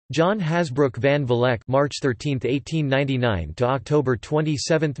John Hasbrouck van Vleck (March 13, 1899 to October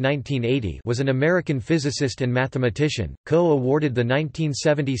 27, 1980) was an American physicist and mathematician, co-awarded the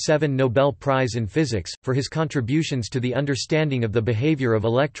 1977 Nobel Prize in Physics for his contributions to the understanding of the behavior of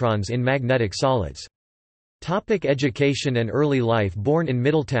electrons in magnetic solids. Education and early life. Born in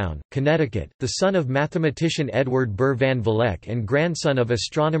Middletown, Connecticut, the son of mathematician Edward Burr van Vleck and grandson of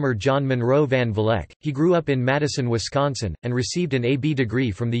astronomer John Monroe van Vleck, he grew up in Madison, Wisconsin, and received an A.B. degree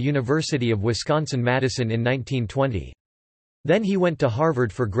from the University of Wisconsin-Madison in 1920. Then he went to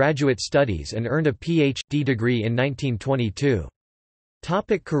Harvard for graduate studies and earned a Ph.D. degree in 1922.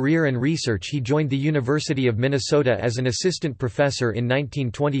 Career and research. He joined the University of Minnesota as an assistant professor in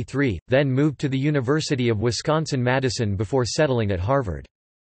 1923, then moved to the University of Wisconsin-Madison before settling at Harvard.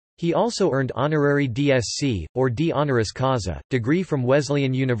 He also earned honorary DSc, or D honoris causa, degree from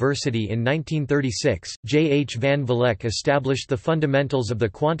Wesleyan University in 1936. J. H. van Vleck established the fundamentals of the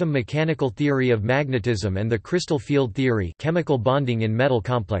quantum mechanical theory of magnetism and the crystal field theory, chemical bonding in metal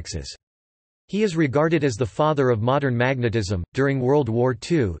complexes. He is regarded as the father of modern magnetism. During World War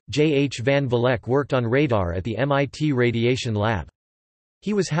II, J. H. van Vleck worked on radar at the MIT Radiation Lab.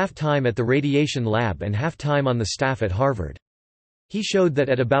 He was half-time at the Radiation Lab and half-time on the staff at Harvard. He showed that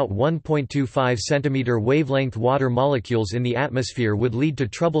at about 1.25 cm wavelength water molecules in the atmosphere would lead to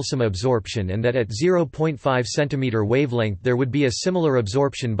troublesome absorption and that at 0.5 cm wavelength there would be a similar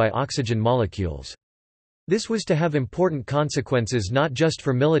absorption by oxygen molecules. This was to have important consequences not just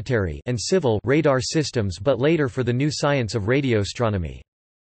for military and civil radar systems but later for the new science of radioastronomy.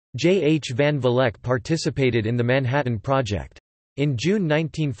 J. H. van Vleck participated in the Manhattan Project. In June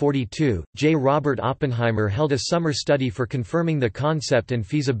 1942, J. Robert Oppenheimer held a summer study for confirming the concept and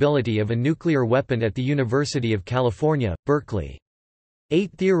feasibility of a nuclear weapon at the University of California, Berkeley.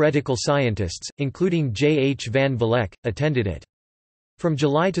 8 theoretical scientists, including J. H. van Vleck, attended it. From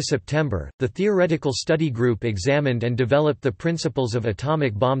July to September, the theoretical study group examined and developed the principles of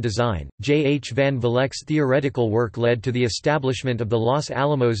atomic bomb design. J. H. van Vleck's theoretical work led to the establishment of the Los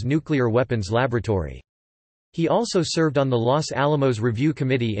Alamos Nuclear Weapons Laboratory. He also served on the Los Alamos Review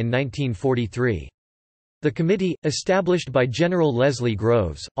Committee in 1943. The committee, established by General Leslie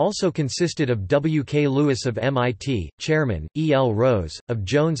Groves, also consisted of W. K. Lewis of MIT, Chairman, E. L. Rose, of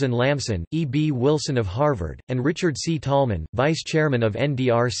Jones and Lamson, E. B. Wilson of Harvard, and Richard C. Tallman, Vice Chairman of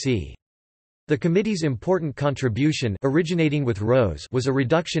NDRC. The committee's important contribution, originating with Rose, was a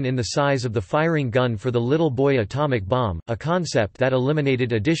reduction in the size of the firing gun for the Little Boy atomic bomb, a concept that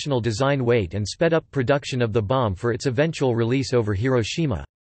eliminated additional design weight and sped up production of the bomb for its eventual release over Hiroshima.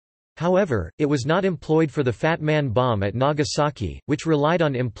 However, it was not employed for the Fat Man bomb at Nagasaki, which relied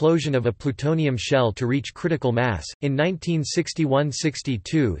on implosion of a plutonium shell to reach critical mass. In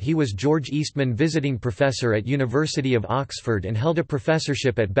 1961–62 he was George Eastman Visiting Professor at University of Oxford and held a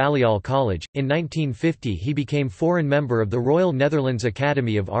professorship at Balliol College. In 1950 he became foreign member of the Royal Netherlands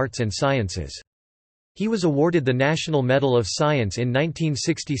Academy of Arts and Sciences. He was awarded the National Medal of Science in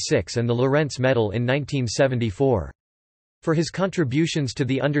 1966 and the Lorentz Medal in 1974. For his contributions to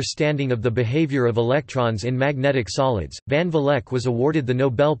the understanding of the behavior of electrons in magnetic solids, van Vleck was awarded the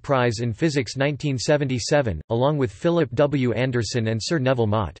Nobel Prize in Physics 1977, along with Philip W. Anderson and Sir Neville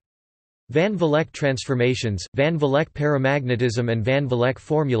Mott. Van Vleck transformations, Van Vleck paramagnetism and Van Vleck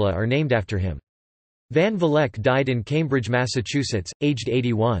formula are named after him. Van Vleck died in Cambridge, Massachusetts, aged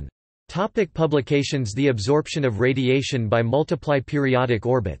 81. Publications. The absorption of radiation by multiply periodic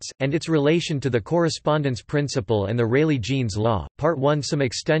orbits, and its relation to the correspondence principle and the Rayleigh-Jeans law, Part 1. Some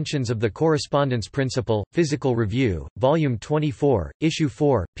extensions of the correspondence principle, Physical Review, Volume 24, Issue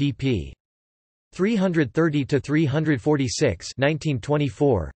 4, pp. 330–346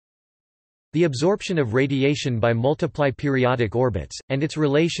 1924. The absorption of radiation by multiply periodic orbits, and its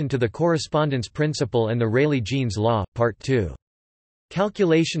relation to the correspondence principle and the Rayleigh-Jeans law, Part 2.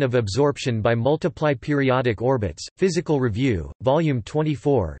 Calculation of absorption by multiply periodic orbits, Physical Review, Volume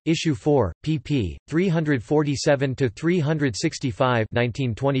 24, Issue 4, pp. 347–365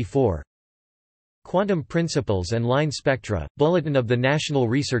 1924. Quantum Principles and Line Spectra, Bulletin of the National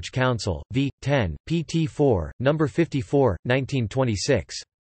Research Council, v. 10, pt. 4, No. 54, 1926.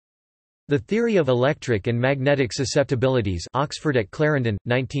 The Theory of Electric and Magnetic Susceptibilities, Oxford at Clarendon,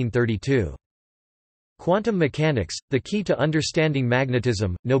 1932. Quantum Mechanics, The Key to Understanding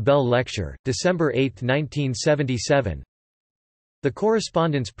Magnetism, Nobel Lecture, December 8, 1977. The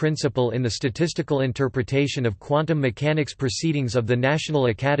Correspondence Principle in the Statistical Interpretation of Quantum Mechanics Proceedings of the National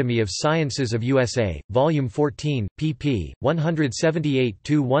Academy of Sciences of USA, Volume 14, pp.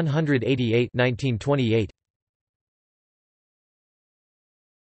 178–188 1928.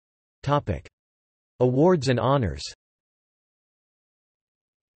 Awards and honors.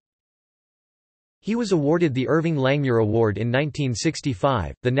 He was awarded the Irving Langmuir Award in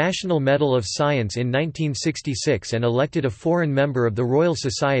 1965, the National Medal of Science in 1966 and elected a foreign member of the Royal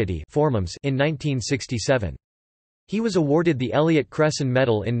Society in 1967. He was awarded the Elliott-Cresson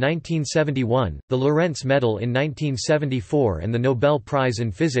Medal in 1971, the Lorentz Medal in 1974 and the Nobel Prize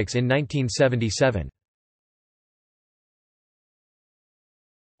in Physics in 1977.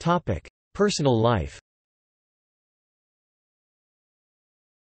 Personal life.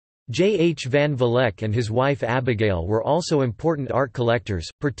 J. H. van Vleck and his wife Abigail were also important art collectors,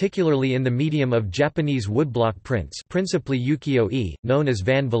 particularly in the medium of Japanese woodblock prints, principally ukiyo-e, known as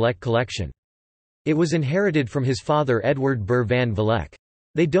Van Vleck collection. It was inherited from his father Edward Burr van Vleck.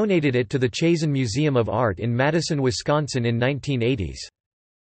 They donated it to the Chazen Museum of Art in Madison, Wisconsin in 1980s.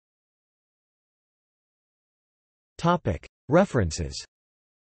 Topic: References.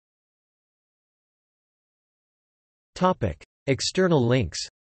 Topic: External links.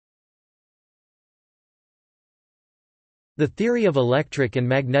 The Theory of Electric and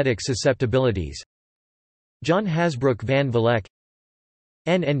Magnetic Susceptibilities. John Hasbrouck van Vleck.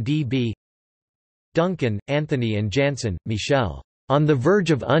 NNDB. Duncan, Anthony and Jansen, Michelle. On the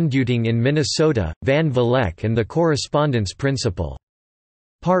Verge of Unduting in Minnesota, Van Vleck and the Correspondence Principle.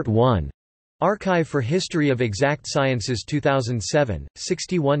 Part 1. Archive for History of Exact Sciences 2007,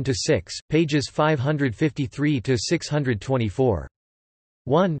 61-6, pages 553-624.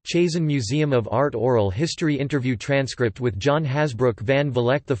 1. Chazen Museum of Art Oral History Interview Transcript with John Hasbrouck van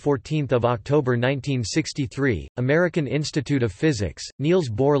Vleck 14 October 1963, American Institute of Physics, Niels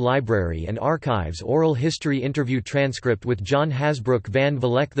Bohr Library and Archives Oral History Interview Transcript with John Hasbrouck van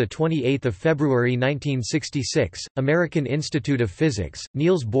Vleck 28 February 1966, American Institute of Physics,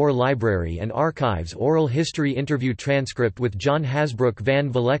 Niels Bohr Library and Archives Oral History Interview Transcript with John Hasbrouck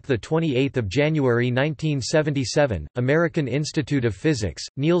van Vleck 28 January 1977, American Institute of Physics,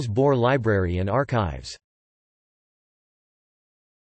 Niels Bohr Library and Archives.